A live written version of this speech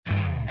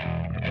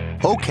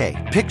Okay,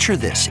 picture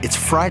this. It's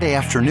Friday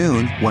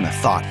afternoon when a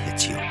thought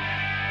hits you.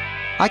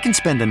 I can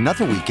spend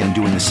another weekend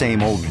doing the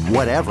same old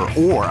whatever,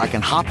 or I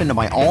can hop into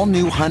my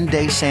all-new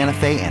Hyundai Santa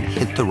Fe and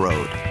hit the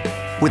road.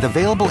 With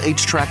available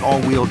H-Track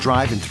all-wheel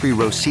drive and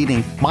 3-row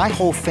seating, my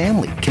whole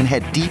family can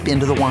head deep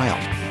into the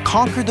wild.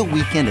 Conquer the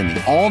weekend in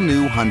the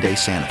all-new Hyundai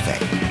Santa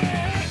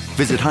Fe.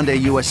 Visit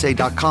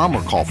HyundaiUSA.com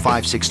or call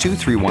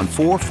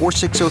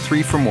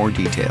 562-314-4603 for more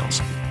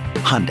details.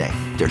 Hyundai,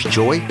 there's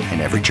joy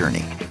in every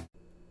journey.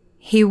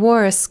 He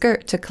wore a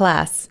skirt to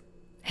class.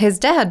 His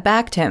dad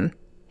backed him.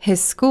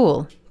 His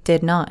school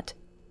did not.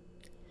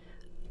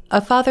 A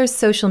father's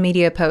social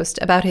media post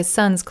about his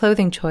son's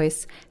clothing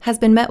choice has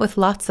been met with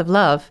lots of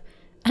love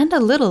and a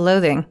little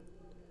loathing.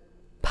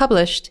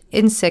 Published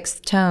in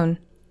 6th Tone.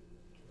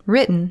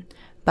 Written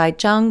by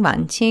Zhang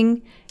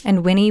Wanqing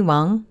and Winnie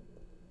Wang.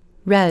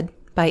 Read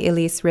by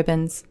Elise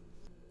Ribbons.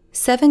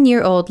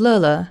 7-year-old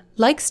Lola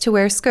likes to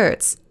wear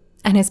skirts,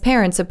 and his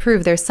parents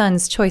approve their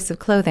son's choice of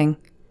clothing.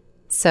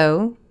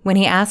 So, when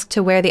he asked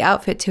to wear the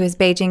outfit to his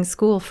Beijing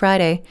school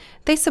Friday,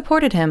 they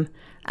supported him,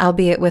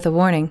 albeit with a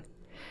warning.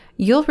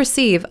 You'll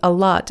receive a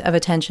lot of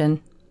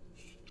attention.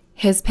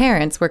 His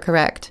parents were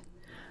correct.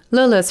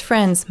 Lola's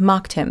friends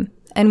mocked him,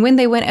 and when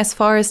they went as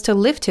far as to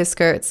lift his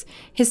skirts,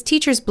 his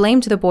teachers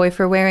blamed the boy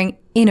for wearing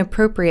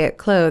inappropriate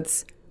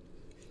clothes.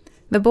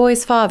 The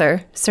boy's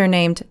father,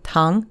 surnamed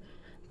Tang,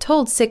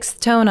 told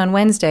 6th Tone on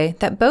Wednesday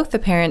that both the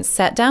parents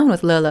sat down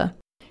with Lola,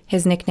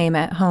 his nickname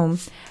at home,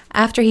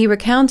 after he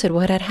recounted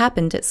what had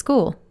happened at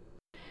school.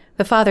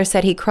 The father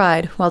said he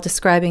cried while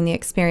describing the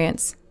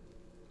experience.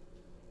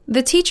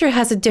 The teacher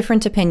has a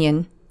different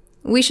opinion.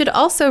 We should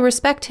also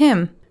respect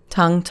him,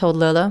 Tang told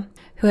Lola,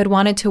 who had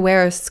wanted to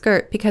wear a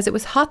skirt because it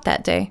was hot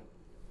that day.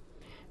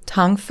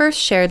 Tang first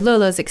shared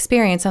Lola's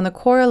experience on the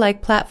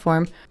Quora-like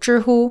platform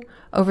Zhihu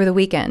over the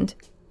weekend,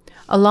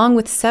 along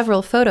with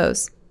several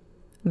photos.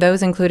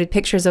 Those included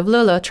pictures of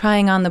Lola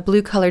trying on the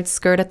blue-colored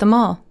skirt at the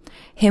mall,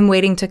 him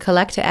waiting to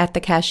collect it at the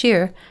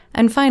cashier,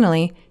 and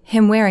finally,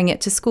 him wearing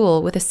it to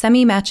school with a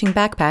semi-matching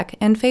backpack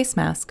and face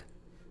mask.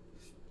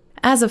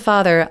 As a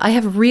father, I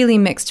have really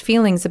mixed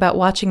feelings about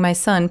watching my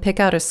son pick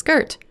out a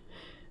skirt.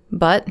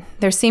 But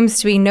there seems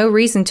to be no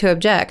reason to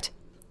object,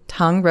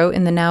 Tang wrote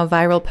in the now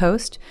viral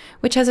post,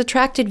 which has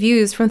attracted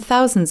views from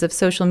thousands of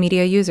social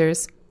media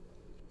users.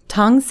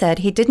 Tang said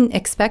he didn't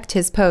expect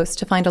his post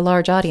to find a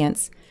large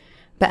audience,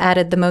 but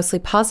added the mostly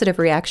positive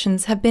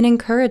reactions have been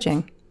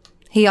encouraging.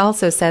 He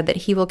also said that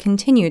he will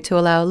continue to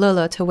allow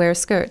Lola to wear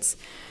skirts,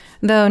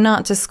 though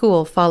not to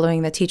school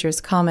following the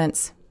teacher's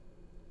comments.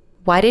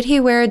 Why did he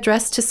wear a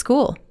dress to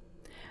school?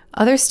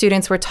 Other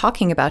students were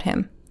talking about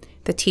him,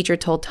 the teacher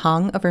told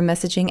Tang over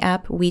messaging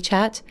app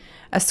WeChat,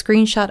 a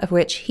screenshot of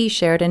which he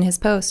shared in his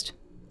post.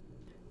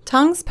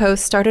 Tang's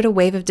post started a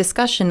wave of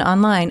discussion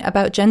online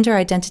about gender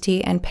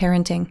identity and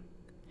parenting.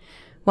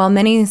 While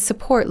many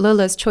support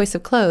Lola's choice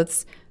of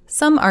clothes,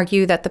 some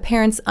argue that the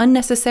parents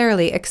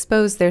unnecessarily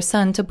expose their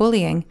son to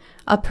bullying,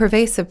 a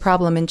pervasive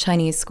problem in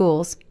Chinese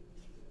schools.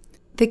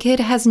 The kid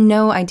has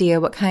no idea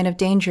what kind of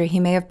danger he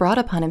may have brought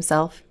upon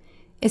himself.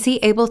 Is he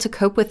able to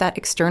cope with that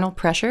external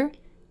pressure?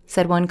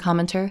 Said one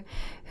commenter,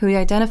 who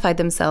identified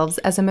themselves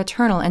as a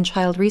maternal and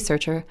child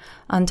researcher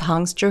on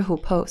Tang's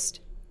Zhihu post.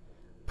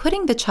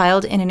 Putting the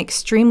child in an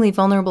extremely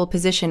vulnerable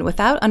position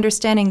without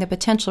understanding the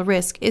potential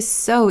risk is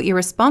so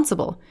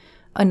irresponsible,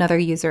 another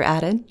user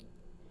added.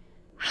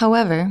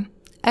 However,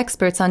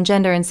 experts on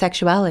gender and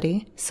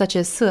sexuality, such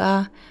as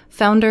Se,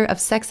 founder of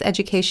sex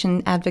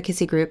education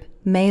advocacy group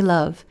May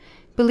Love,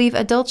 believe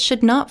adults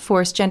should not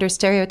force gender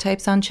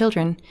stereotypes on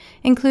children,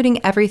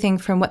 including everything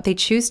from what they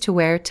choose to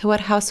wear to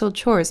what household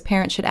chores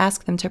parents should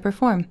ask them to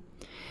perform.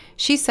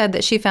 She said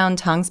that she found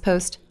Tang's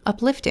post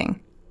uplifting.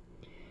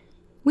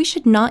 We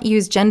should not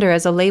use gender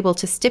as a label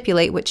to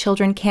stipulate what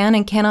children can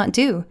and cannot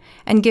do,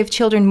 and give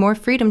children more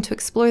freedom to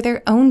explore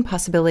their own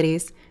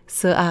possibilities,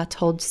 Se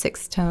told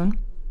 6th Tone.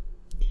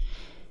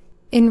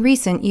 In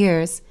recent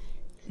years,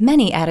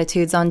 many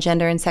attitudes on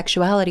gender and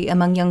sexuality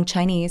among young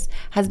Chinese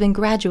has been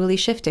gradually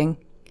shifting.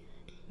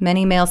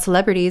 Many male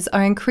celebrities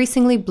are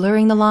increasingly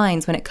blurring the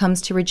lines when it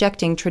comes to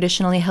rejecting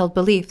traditionally held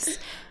beliefs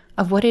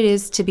of what it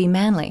is to be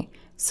manly,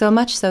 so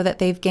much so that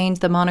they've gained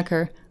the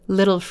moniker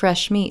little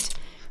fresh meat,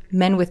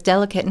 men with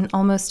delicate and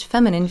almost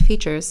feminine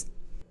features.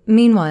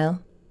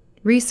 Meanwhile,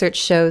 research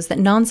shows that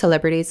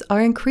non-celebrities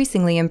are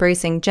increasingly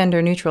embracing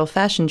gender-neutral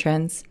fashion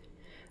trends.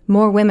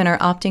 More women are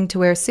opting to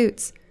wear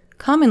suits,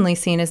 commonly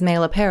seen as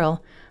male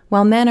apparel,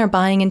 while men are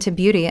buying into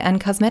beauty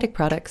and cosmetic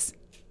products.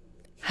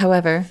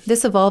 However,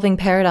 this evolving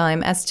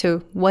paradigm as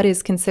to what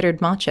is considered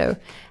macho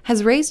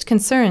has raised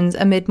concerns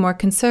amid more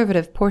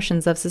conservative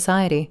portions of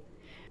society.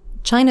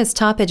 China's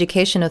top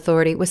education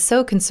authority was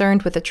so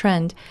concerned with the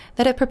trend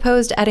that it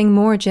proposed adding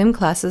more gym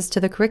classes to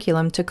the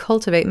curriculum to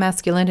cultivate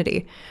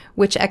masculinity,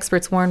 which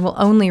experts warn will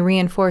only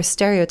reinforce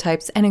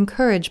stereotypes and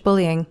encourage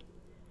bullying.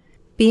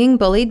 Being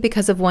bullied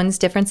because of one's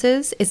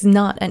differences is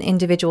not an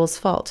individual's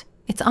fault.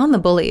 It's on the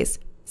bullies,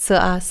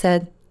 Se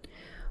said.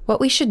 What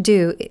we should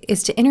do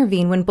is to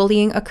intervene when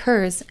bullying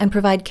occurs and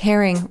provide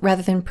caring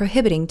rather than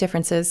prohibiting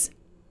differences.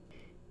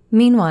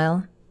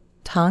 Meanwhile,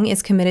 Tang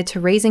is committed to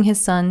raising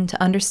his son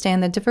to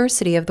understand the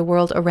diversity of the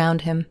world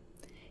around him.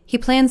 He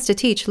plans to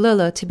teach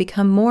Lele to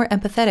become more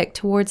empathetic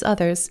towards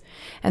others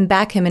and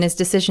back him in his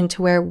decision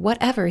to wear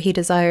whatever he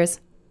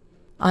desires.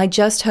 I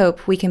just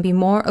hope we can be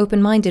more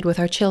open-minded with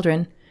our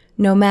children,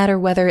 no matter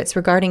whether it's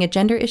regarding a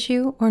gender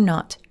issue or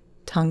not,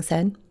 Tang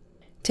said.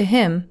 To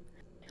him,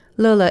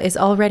 Lele is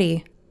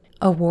already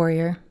a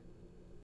warrior.